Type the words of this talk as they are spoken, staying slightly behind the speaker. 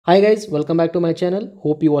Hi guys, welcome back to my channel.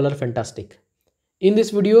 Hope you all are fantastic. In this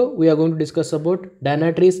video, we are going to discuss about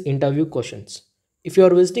Dynatrace interview questions. If you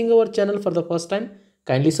are visiting our channel for the first time,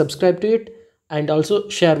 kindly subscribe to it and also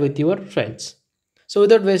share with your friends. So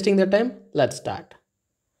without wasting the time, let's start.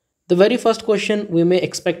 The very first question we may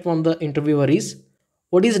expect from the interviewer is,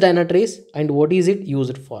 what is Dynatrace and what is it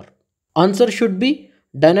used for? Answer should be,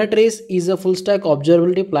 Dynatrace is a full stack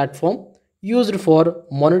observability platform used for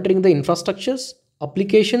monitoring the infrastructures,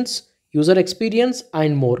 applications, user experience,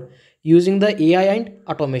 and more using the AI and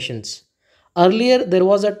automations. Earlier, there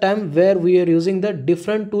was a time where we were using the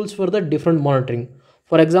different tools for the different monitoring.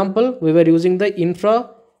 For example, we were using the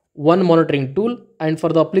infra one monitoring tool, and for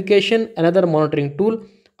the application another monitoring tool,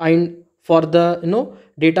 and for the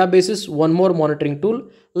databases one more monitoring tool.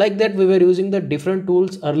 Like that we were using the different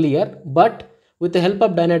tools earlier, but with the help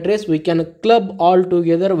of Dynatrace we can club all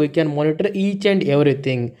together. We can monitor each and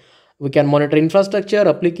everything. We can monitor infrastructure,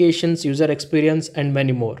 applications, user experience, and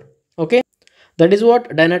many more. Okay, that is what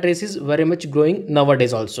Dynatrace is very much growing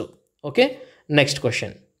nowadays also. Okay, next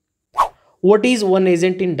question. What is one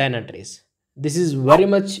agent in Dynatrace? This is very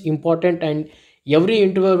much important, and every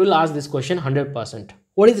interviewer will ask this question 100%.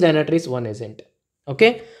 What is Dynatrace one agent?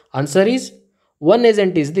 Okay, answer is, one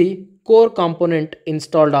agent is the core component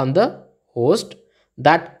installed on the host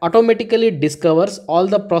that automatically discovers all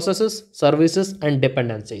the processes, services, and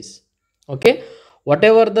dependencies. Okay,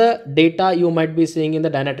 whatever the data you might be seeing in the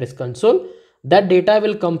Dynatrace console, that data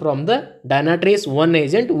will come from the Dynatrace one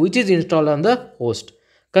agent which is installed on the host.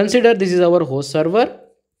 Consider this is our host server,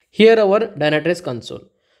 here our Dynatrace console.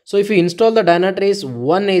 So if you install the Dynatrace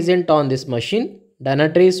one agent on this machine, then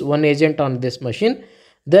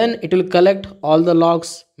it will collect all the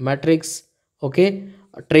logs, metrics, okay,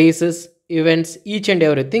 traces, events, each and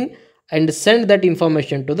everything, and send that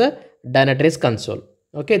information to the Dynatrace console.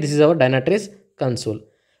 Okay, this is our Dynatrace console.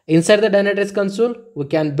 Inside the Dynatrace console, we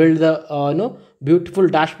can build the beautiful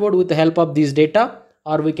dashboard with the help of this data,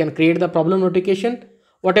 or we can create the problem notification,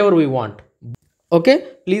 whatever we want.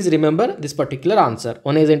 Okay, please remember this particular answer.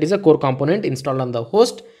 One agent is a core component installed on the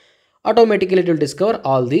host. Automatically it will discover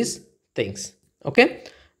all these things. Okay,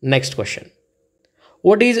 next question.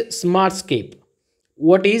 What is Smartscape?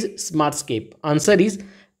 What is Smartscape? Answer is,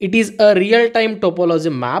 it is a real-time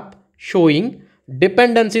topology map showing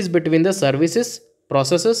dependencies between the services,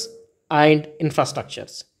 processes, and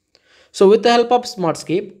infrastructures. So with the help of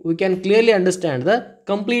Smartscape, we can clearly understand the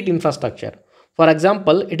complete infrastructure. For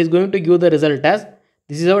example, it is going to give the result as,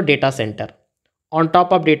 this is our data center. On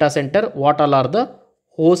top of data center, what all are the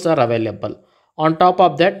hosts are available. On top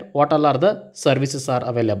of that, what all are the services are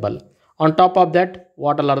available. On top of that,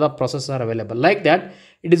 what all are the processes are available. Like that,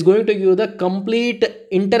 it is going to give the complete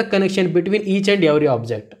interconnection between each and every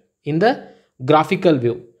object in the graphical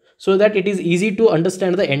view, so that it is easy to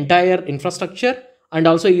understand the entire infrastructure and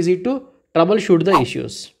also easy to troubleshoot the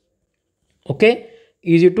issues. Okay,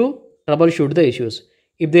 easy to troubleshoot the issues.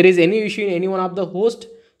 If there is any issue in any one of the host,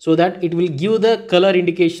 so that it will give the color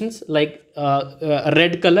indications like a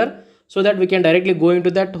red color, so that we can directly go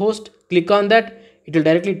into that host, click on that, it will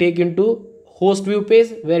directly take into host view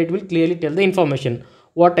page, where it will clearly tell the information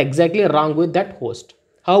what exactly wrong with that host.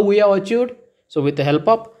 How we have achieved? So with the help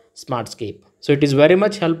of Smartscape. So it is very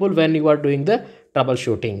much helpful when you are doing the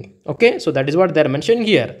troubleshooting. Okay, so that is what they are mentioning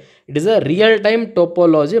here. It is a real-time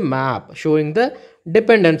topology map showing the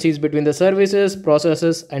dependencies between the services,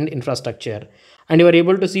 processes, and infrastructure. And you are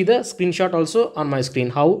able to see the screenshot also on my screen,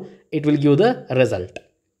 how it will give the result.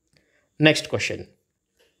 Next question.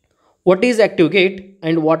 What is ActiveGate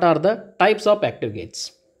and what are the types of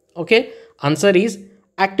ActiveGates? Okay, answer is,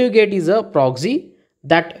 ActiveGate is a proxy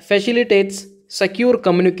that facilitates secure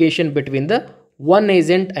communication between the one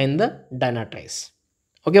agent and the Dynatrace.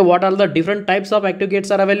 Okay, what are the different types of ActiveGates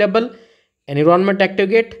are available? Environment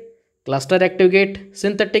ActiveGate, cluster ActiveGate,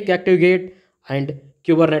 synthetic ActiveGate, and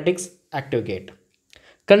Kubernetes ActiveGate.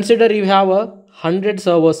 Consider you have 100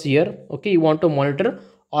 servers here. Okay, you want to monitor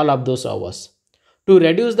all of those servers. To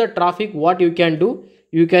reduce the traffic, what you can do,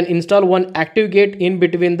 you can install one ActiveGate in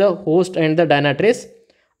between the host and the Dynatrace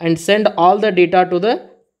and send all the data to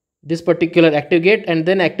this particular ActiveGate, and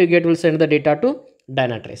then ActiveGate will send the data to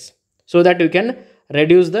Dynatrace, so that you can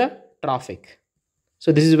reduce the traffic.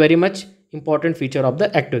 So this is very much important feature of the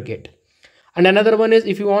ActiveGate. And another one is,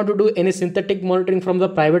 if you want to do any synthetic monitoring from the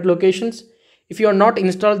private locations, if you are not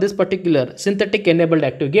installed this particular synthetic enabled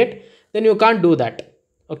ActiveGate, then you can't do that.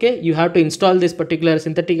 Okay, you have to install this particular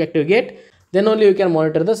synthetic ActiveGate, then only you can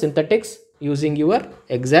monitor the synthetics using your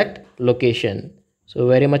exact location. So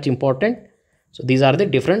very much important. So these are the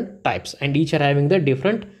different types, and each are having the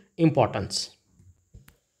different importance.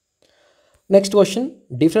 Next question,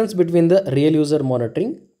 difference between the real user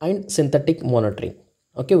monitoring and synthetic monitoring.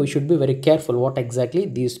 Okay, we should be very careful what exactly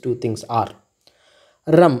these two things are.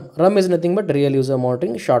 RUM is nothing but real user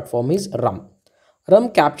monitoring, short form is RUM. RUM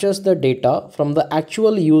captures the data from the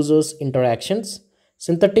actual user's interactions.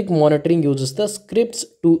 Synthetic monitoring uses the scripts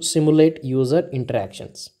to simulate user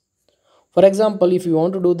interactions. For example, if you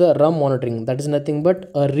want to do the RUM monitoring, that is nothing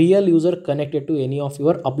but a real user connected to any of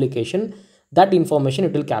your application, that information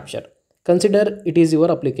it will capture. Consider it is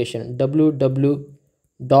your application www.google.com.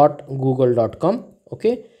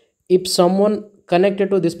 Okay, if someone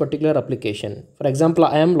connected to this particular application, for example,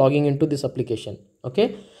 I am logging into this application,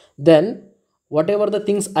 okay, then whatever the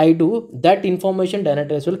things I do, that information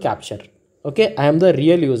Dynatrace will capture. Okay, I am the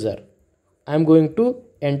real user. I am going to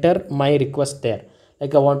enter my request there.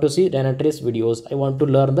 Like I want to see Dynatrace videos. I want to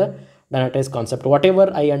learn the Dynatrace concept.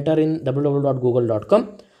 Whatever I enter in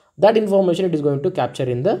www.google.com, that information it is going to capture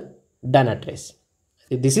in the Dynatrace.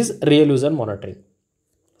 This is real user monitoring.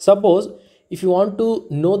 Suppose if you want to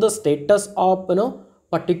know the status of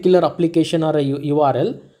particular application or a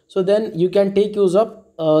URL, so then you can take use of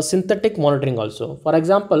synthetic monitoring also. For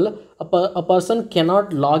example, a person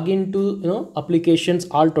cannot log into applications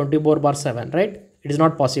all 24/7, right? It is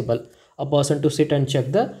not possible a person to sit and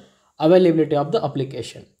check the availability of the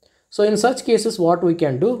application. So in such cases, what we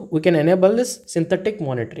can do, we can enable this synthetic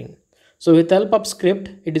monitoring. So with help of script,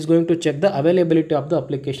 it is going to check the availability of the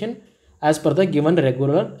application as per the given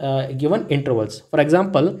given intervals. For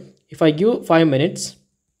example, if I give 5 minutes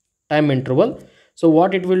time interval, so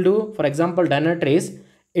what it will do, for example, Dynatrace,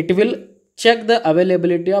 it will check the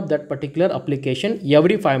availability of that particular application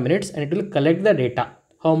every 5 minutes, and it will collect the data,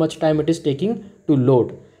 how much time it is taking to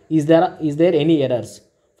load. Is there any errors,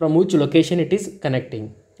 from which location it is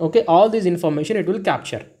connecting. Okay, all this information it will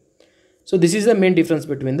capture. So this is the main difference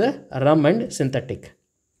between the RUM and synthetic.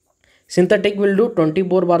 Synthetic will do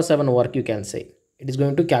 24/7 work, you can say. It is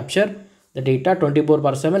going to capture the data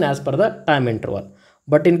 24/7 as per the time interval.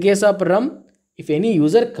 But in case of RUM, if any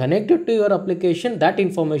user connected to your application, that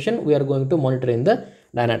information we are going to monitor in the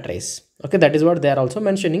Dynatrace. Okay, that is what they are also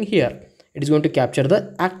mentioning here. It is going to capture the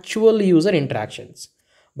actual user interactions.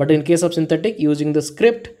 But in case of synthetic, using the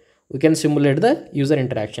script, we can simulate the user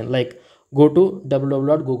interaction, like go to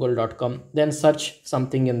www.google.com, then search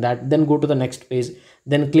something in that, then go to the next page,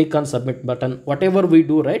 then click on submit button. Whatever we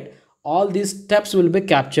do, right, all these steps will be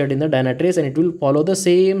captured in the Dynatrace, and it will follow the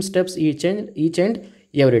same steps each and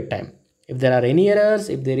every time. If there are any errors,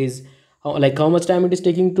 if there is like how much time it is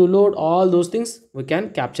taking to load, all those things we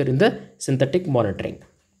can capture in the synthetic monitoring.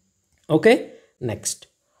 Okay, next,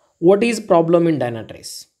 what is problem in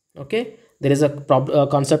Dynatrace? Okay, there is a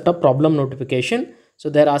concept of problem notification. So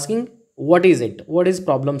they are asking, what is it? What is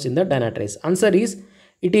problems in the Dynatrace? Answer is,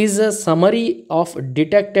 it is a summary of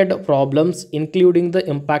detected problems, including the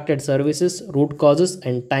impacted services, root causes,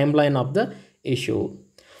 and timeline of the issue.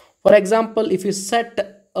 For example, if you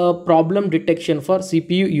set a problem detection for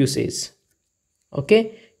CPU usage,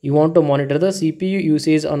 okay, you want to monitor the CPU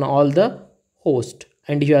usage on all the host,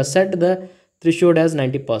 and you have set the threshold as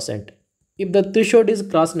 90%. If the threshold is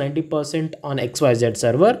crossed 90% on XYZ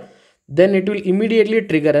server, then it will immediately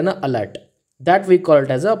trigger an alert. That we call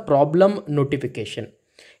it as a problem notification.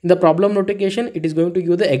 In the problem notification, it is going to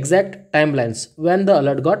give the exact timelines when the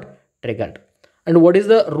alert got triggered. And what is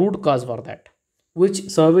the root cause for that? Which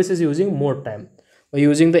service is using more time? By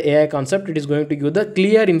using the AI concept, it is going to give the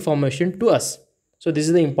clear information to us. So this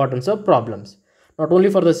is the importance of problems. Not only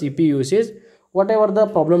for the CPU usage, whatever the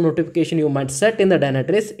problem notification you might set in the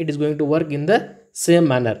Dynatrace, it is going to work in the same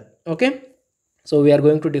manner. Okay. So we are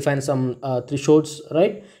going to define some thresholds,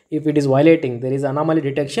 right? If it is violating, there is anomaly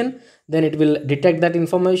detection, then it will detect that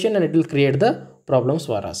information and it will create the problems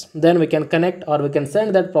for us. Then we can connect, or we can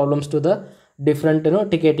send that problems to the different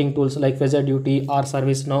ticketing tools like PagerDuty or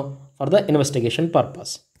ServiceNow for the investigation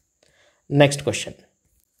purpose. Next question.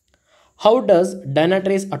 How does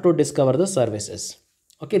Dynatrace auto discover the services?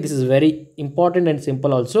 Okay, this is very important and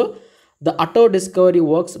simple also. The auto discovery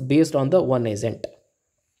works based on the one agent.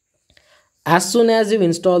 As soon as you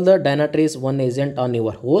install the Dynatrace one agent on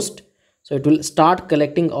your host, so it will start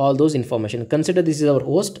collecting all those information. Consider this is our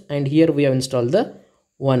host, and here we have installed the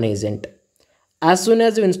one agent. As soon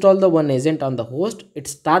as you install the one agent on the host, it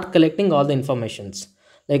start collecting all the informations,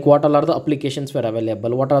 like what all are the applications were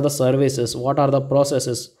available, what are the services, what are the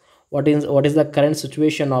processes, what is the current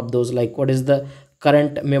situation of those, like what is the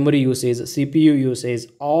current memory usage, CPU usage,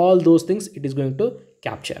 all those things it is going to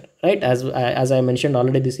capture, right? As I mentioned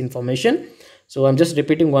already this information, so I'm just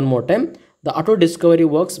repeating one more time. The auto discovery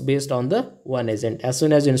works based on the one agent. As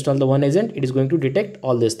soon as you install the one agent, it is going to detect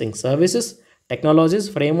all these things: services, technologies,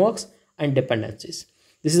 frameworks, and dependencies.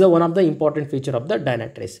 This is one of the important feature of the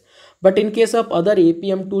Dynatrace. But in case of other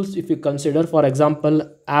APM tools, if you consider, for example,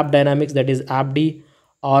 App Dynamics, that is AppD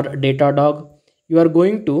or Datadog, you are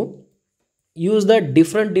going to use the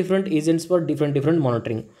different agents for different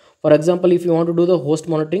monitoring. For example, if you want to do the host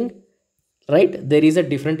monitoring, right, there is a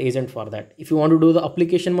different agent for that. If you want to do the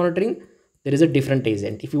application monitoring, there is a different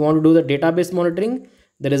agent. If you want to do the database monitoring,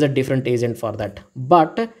 there is a different agent for that.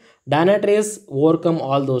 But Dynatrace overcome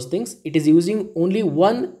all those things. It is using only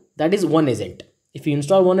one, that is one agent. If you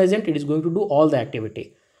install one agent, it is going to do all the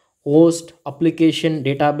activity: host, application,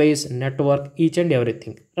 database, network, each and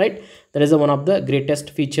everything, right? That is one of the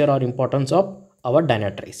greatest feature or importance of our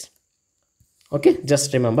Dynatrace. Okay,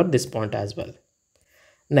 just remember this point as well.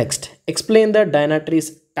 Next, explain the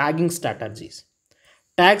Dynatrace tagging strategies.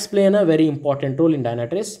 Tags play a very important role in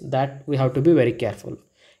Dynatrace that we have to be very careful.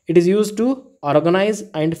 It is used to organize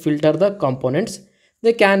and filter the components.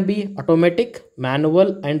 They can be automatic,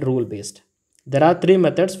 manual, and rule based. There are three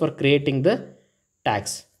methods for creating the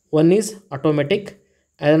tags. One is automatic,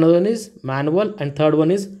 another one is manual, and third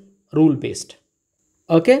one is rule based.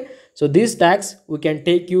 Okay, so these tags we can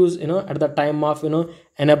take use at the time of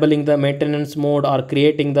enabling the maintenance mode or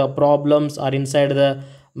creating the problems or inside the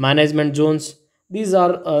management zones. These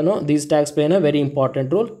are these tags play a very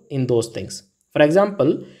important role in those things. For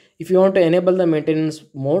example, if you want to enable the maintenance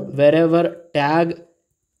mode, wherever tag,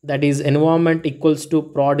 that is environment equals to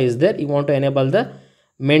prod is there, you want to enable the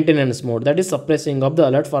maintenance mode, that is suppressing of the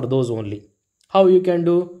alert for those only. How you can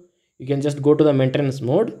do? You can just go to the maintenance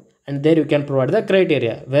mode, and there you can provide the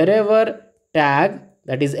criteria. Wherever tag,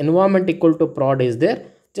 that is environment equal to prod is there,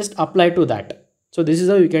 just apply to that. So this is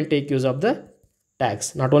how you can take use of the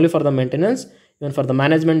tags, not only for the maintenance, even for the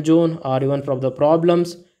management zone or even for the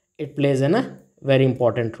problems. It plays a very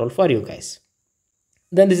important role for you guys.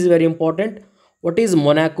 Then this is very important. What is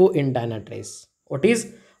Monaco in Dynatrace? What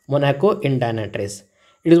is Monaco in Dynatrace?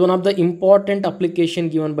 It is one of the important application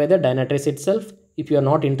given by the Dynatrace itself. If you are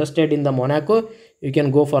not interested in the Monaco, you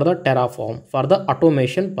can go for the Terraform for the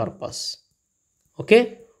automation purpose.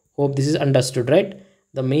 Okay, hope this is understood, right?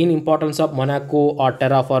 The main importance of Monaco or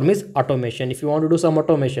Terraform is automation. If you want to do some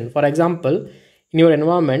automation, for example, in your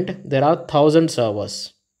environment there are 1,000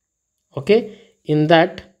 servers. Okay, in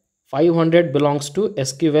that 500 belongs to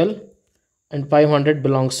SQL and 500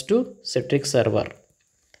 belongs to Citrix server.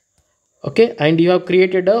 Okay, and you have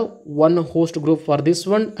created a one host group for this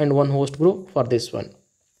one and one host group for this one.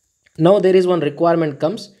 Now there is one requirement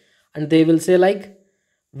comes, and they will say like,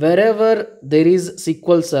 wherever there is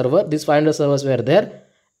SQL server, these 500 servers were there,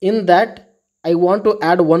 in that I want to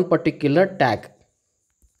add one particular tag,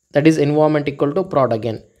 that is environment equal to prod.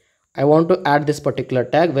 Again, I want to add this particular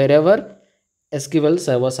tag wherever SQL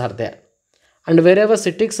servers are there, and wherever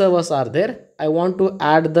Citrix servers are there, I want to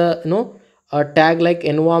add the a tag like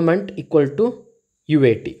environment equal to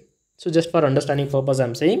UAT. So just for understanding purpose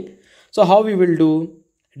I'm saying. So how we will do?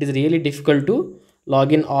 It is really difficult to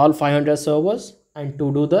log in all 500 servers and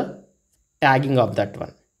to do the tagging of that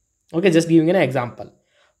one. Okay, just giving an example.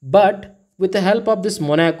 But with the help of this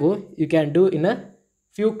Monaco, you can do in a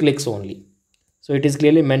few clicks only. So it is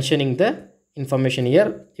clearly mentioning the information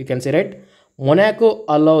here. You can see, right? Monaco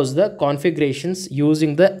allows the configurations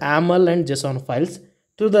using the YAML and JSON files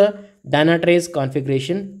through the Dynatrace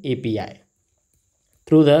configuration API.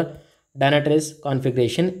 Through the Dynatrace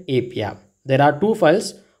configuration API. There are two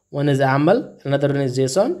files. One is YAML, another one is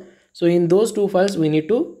JSON. So in those two files, we need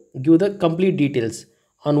to give the complete details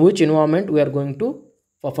on which environment we are going to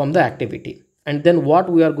perform the activity. And then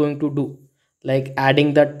what we are going to do, like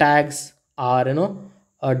adding the tags or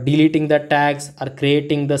deleting the tags or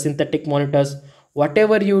creating the synthetic monitors.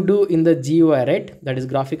 Whatever you do in the GUI, right, that is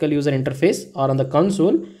graphical user interface, or on the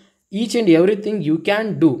console, each and everything you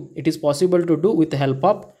can do, it is possible to do with the help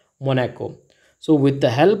of Monaco. So with the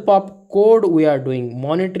help of code, we are doing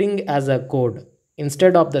monitoring as a code.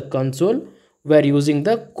 Instead of the console, we are using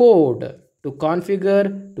the code to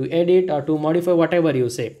configure, to edit, or to modify whatever you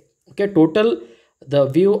say. Okay, total the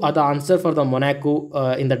view or the answer for the Monaco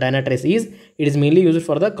in the Dynatrace is, it is mainly used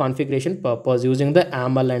for the configuration purpose using the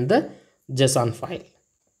YAML and the JSON file.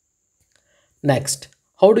 Next,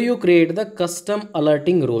 how do you create the custom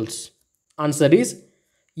alerting rules? Answer is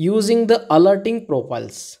using the alerting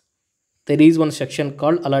profiles. There is one section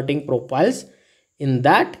called alerting profiles. In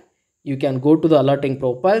that, you can go to the alerting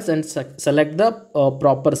profiles and select the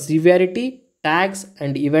proper severity, tags,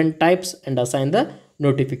 and event types, and assign the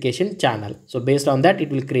notification channel. So based on that, it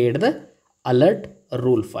will create the alert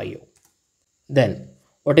rule for you. Then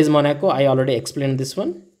what is Monaco? I already explained this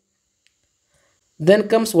one. Then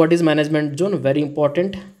comes what is management zone, very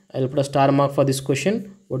important. I'll put a star mark for this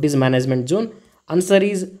question. What is management zone? Answer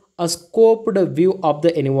is a scoped view of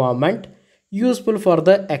the environment useful for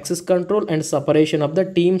the access control and separation of the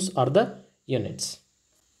teams or the units.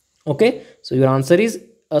 Okay, so your answer is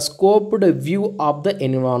a scoped view of the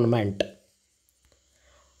environment.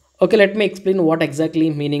 Okay, let me explain what exactly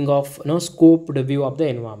meaning of scoped view of the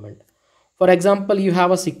environment. For example, you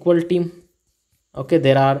have a SQL team. Okay,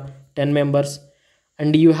 there are 10 members,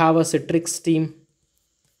 and you have a Citrix team.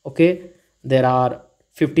 Okay, there are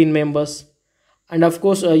 15 members, and of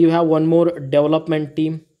course you have one more development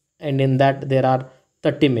team, and in that there are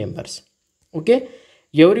 30 members. Okay,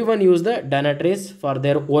 everyone use the Dynatrace for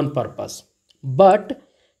their own purpose, but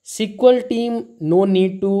SQL team no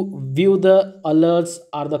need to view the alerts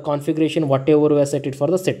or the configuration whatever we have set it for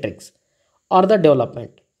the Citrix or the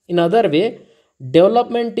development. In other way,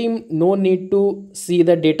 development team no need to see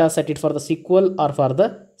the data set it for the SQL or for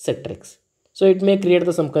the Citrix. So it may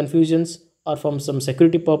create some confusions, or from some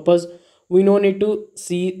security purpose we no need to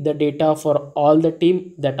see the data for all the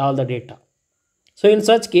team, that all the data. So in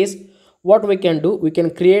such case, what we can do, we can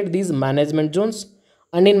create these management zones,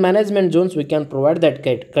 and in management zones we can provide that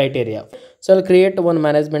criteria. So I'll create one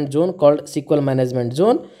management zone called SQL management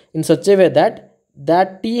zone in such a way that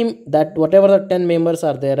that team, that whatever the 10 members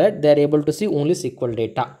are there, right, they are able to see only SQL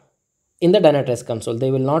data in the Dynatrace console.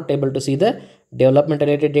 They will not able to see the development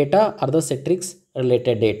related data or the Citrix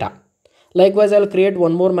related data. Likewise, I will create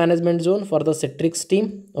one more management zone for the Citrix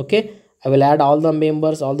team. Okay, I will add all the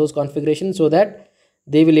members, all those configurations, so that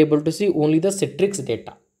they will able to see only the Citrix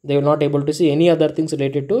data. They will not able to see any other things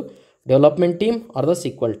related to development team or the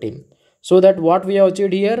SQL team. So that what we have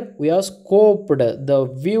achieved here, we have scoped the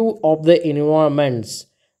view of the environments,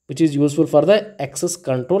 which is useful for the access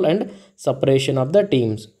control and separation of the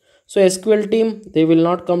teams. So SQL team, they will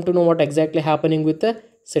not come to know what exactly happening with the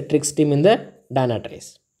Citrix team in the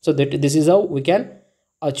Dynatrace. So this is how we can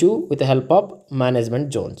achieve with the help of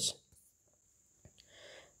management zones.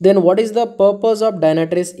 Then what is the purpose of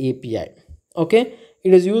Dynatrace API? Okay,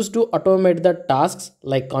 it is used to automate the tasks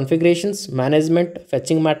like configurations, management,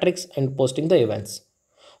 fetching metrics, and posting the events.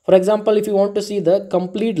 For example, if you want to see the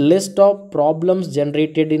complete list of problems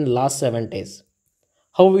generated in last 7 days,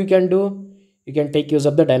 how we can do? You can take use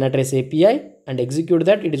of the Dynatrace API and execute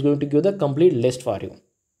that. It is going to give the complete list for you.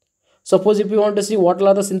 Suppose if you want to see what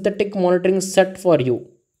are the synthetic monitoring set for you,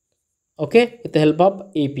 okay, with the help of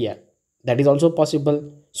API, that is also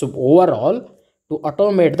possible. So overall, to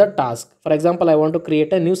automate the task, for example, I want to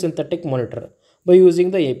create a new synthetic monitor by using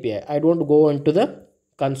the API. I don't go into the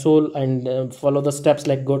console and follow the steps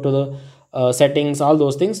like go to the settings, all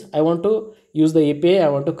those things. I want to use the API. I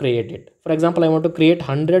want to create it. For example, I want to create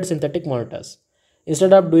 100 synthetic monitors.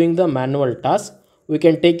 Instead of doing the manual task, we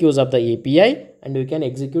can take use of the API and we can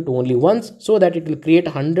execute only once, so that it will create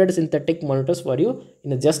 100 synthetic monitors for you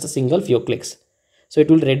in just a single few clicks. So it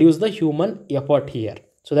will reduce the human effort here,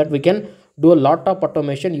 so that we can do a lot of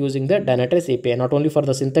automation using the Dynatrace API. Not only for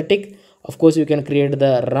the synthetic, of course you can create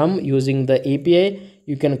the RUM using the API,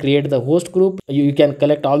 you can create the host group, you can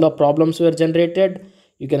collect all the problems were generated,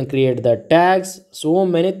 you can create the tags, so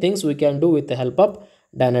many things we can do with the help of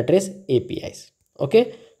Dynatrace APIs.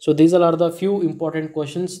 Okay, so these are the few important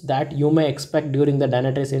questions that you may expect during the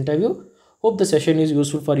Dynatrace interview. Hope the session is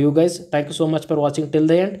useful for you guys. Thank you so much for watching till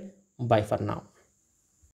the end. Bye for now.